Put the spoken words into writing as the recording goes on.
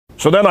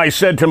So then I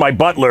said to my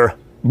butler,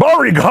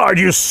 Beauregard,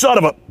 you son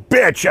of a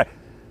bitch.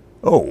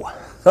 Oh,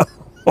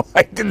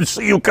 I didn't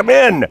see you come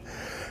in.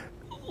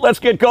 Let's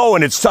get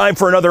going. It's time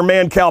for another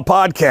Man-Cow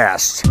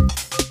podcast.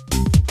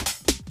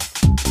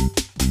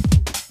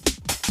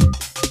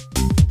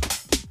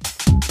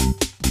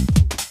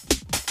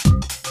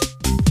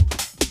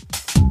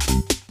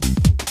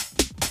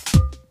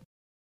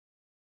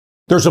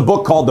 There's a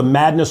book called The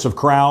Madness of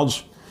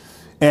Crowds,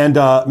 and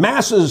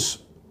masses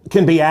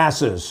can be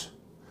asses.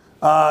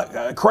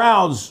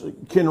 Crowds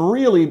can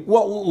really,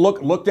 well,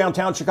 look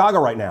downtown Chicago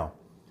right now,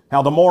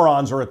 how the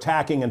morons are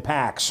attacking in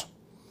packs.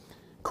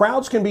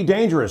 Crowds can be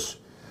dangerous.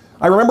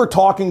 I remember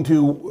talking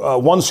to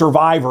one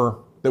survivor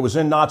that was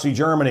in Nazi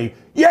Germany.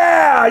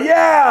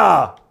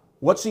 Yeah.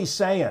 What's he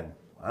saying?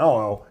 I don't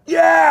know.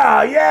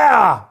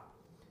 Yeah.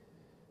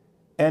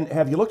 And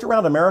have you looked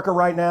around America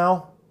right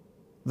now?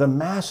 The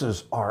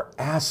masses are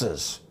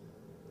asses.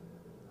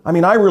 I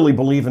mean, I really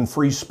believe in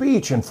free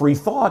speech and free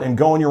thought and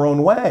going your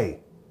own way.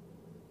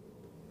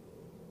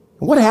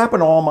 What happened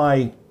to all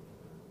my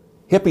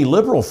hippie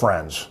liberal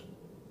friends?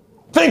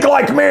 Think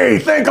like me,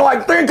 think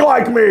like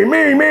me,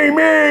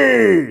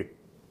 me.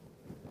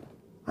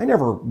 I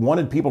never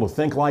wanted people to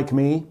think like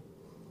me.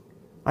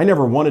 I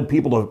never wanted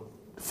people to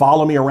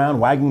follow me around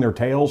wagging their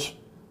tails.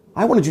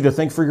 I wanted you to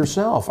think for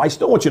yourself. I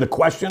still want you to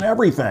question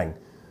everything.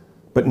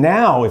 But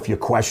now, if you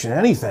question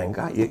anything,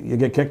 God, you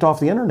get kicked off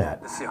the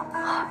internet.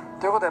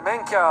 ということで、メ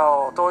ンキャ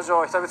オ登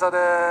場久々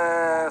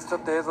です。ちょ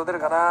っと映像出る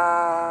か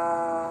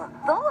な。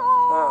どうぞ。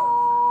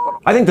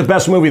I think the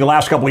best movie the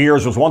last couple of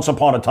years was Once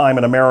Upon a Time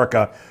in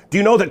America. Do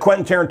you know that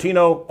Quentin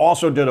Tarantino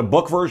also did a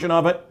book version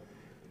of it?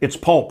 It's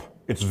pulp.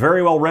 It's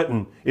very well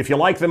written. If you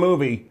like the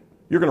movie,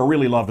 you're going to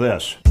really love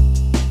this.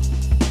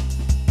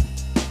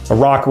 A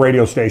rock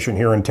radio station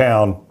here in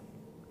town,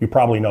 you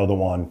probably know the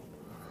one,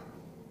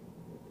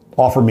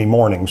 offered me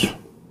mornings.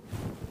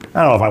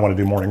 I don't know if I want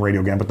to do morning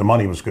radio again, but the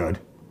money was good.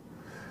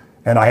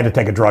 And I had to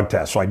take a drug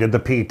test. So I did the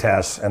P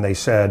test, and they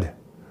said,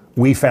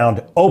 we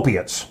found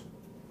opiates.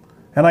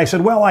 And I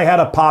said, well, I had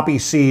a poppy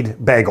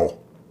seed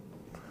bagel.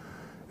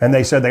 And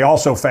they said they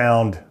also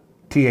found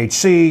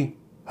THC,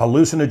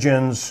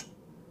 hallucinogens,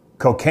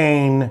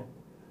 cocaine,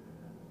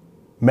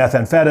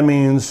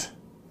 methamphetamines,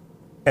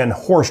 and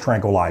horse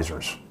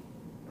tranquilizers.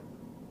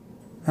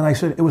 And I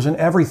said, it was an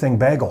everything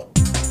bagel.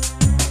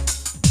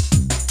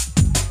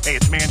 Hey,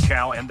 it's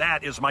Man-Cow, and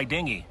that is my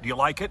dinghy. Do you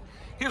like it?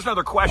 Here's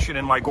another question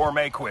in my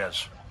gourmet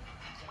quiz.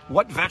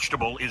 What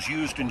vegetable is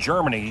used in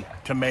Germany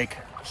to make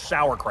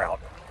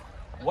sauerkraut?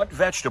 What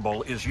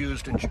vegetable is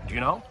used in, do you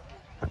know?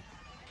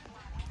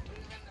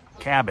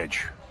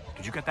 Cabbage.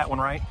 Did you get that one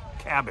right?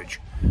 Cabbage.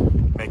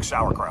 Make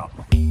sauerkraut.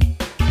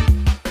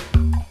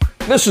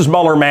 This is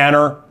Mueller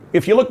Manor.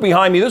 If you look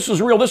behind me, this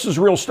is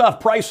real stuff,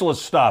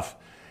 priceless stuff.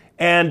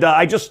 And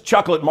I just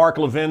chuckle at Mark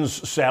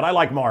Levin's set. I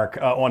like Mark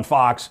on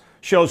Fox.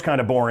 Show's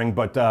kind of boring,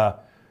 but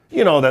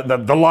you know,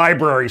 the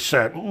library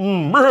set.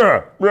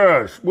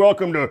 Yes,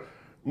 welcome to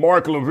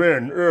Mark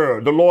Levin,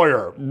 the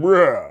lawyer.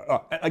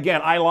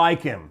 Again, I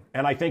like him,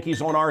 and I think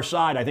he's on our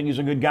side. I think he's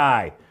a good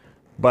guy.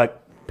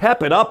 But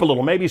pep it up a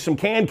little, maybe some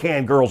can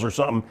girls or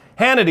something.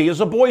 Hannity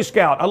is a Boy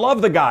Scout. I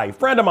love the guy.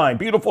 Friend of mine,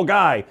 beautiful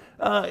guy.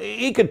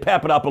 He could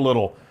pep it up a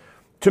little.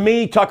 To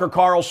me, Tucker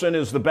Carlson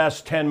is the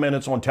best 10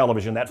 minutes on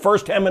television. That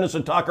first 10 minutes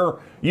of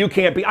Tucker, you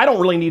can't be. I don't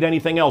really need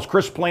anything else.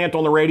 Chris Plant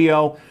on the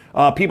radio.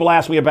 People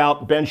ask me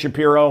about Ben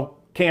Shapiro.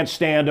 Can't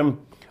stand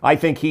him. I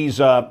think he's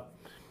I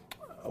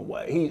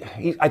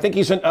think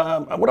he's an,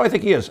 what do I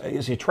think he is?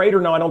 Is he a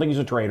traitor? No, I don't think he's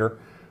a traitor.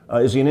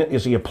 Is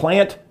he a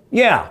plant?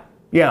 Yeah.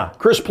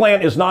 Chris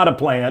Plant is not a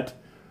plant,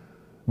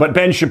 but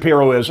Ben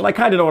Shapiro is. And I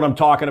kind of know what I'm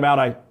talking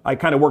about. I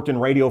kind of worked in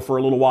radio for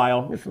a little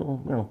while.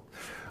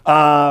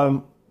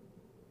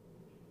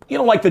 You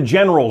know, like the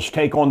Generals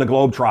take on the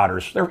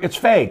Globetrotters. It's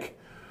fake.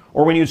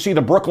 Or when you see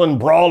the Brooklyn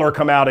Brawler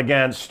come out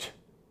against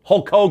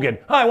Hulk Hogan.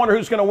 I wonder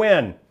who's going to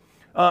win.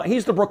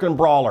 He's the Brooklyn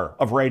Brawler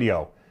of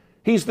radio.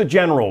 He's the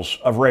Generals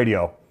of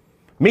radio.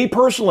 Me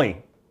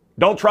personally,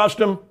 don't trust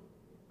him,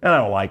 and I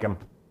don't like him.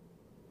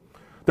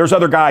 There's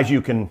other guys you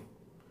can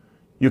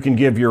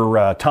give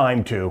your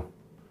time to,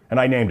 and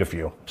I named a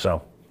few.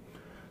 So,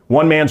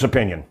 one man's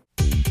opinion.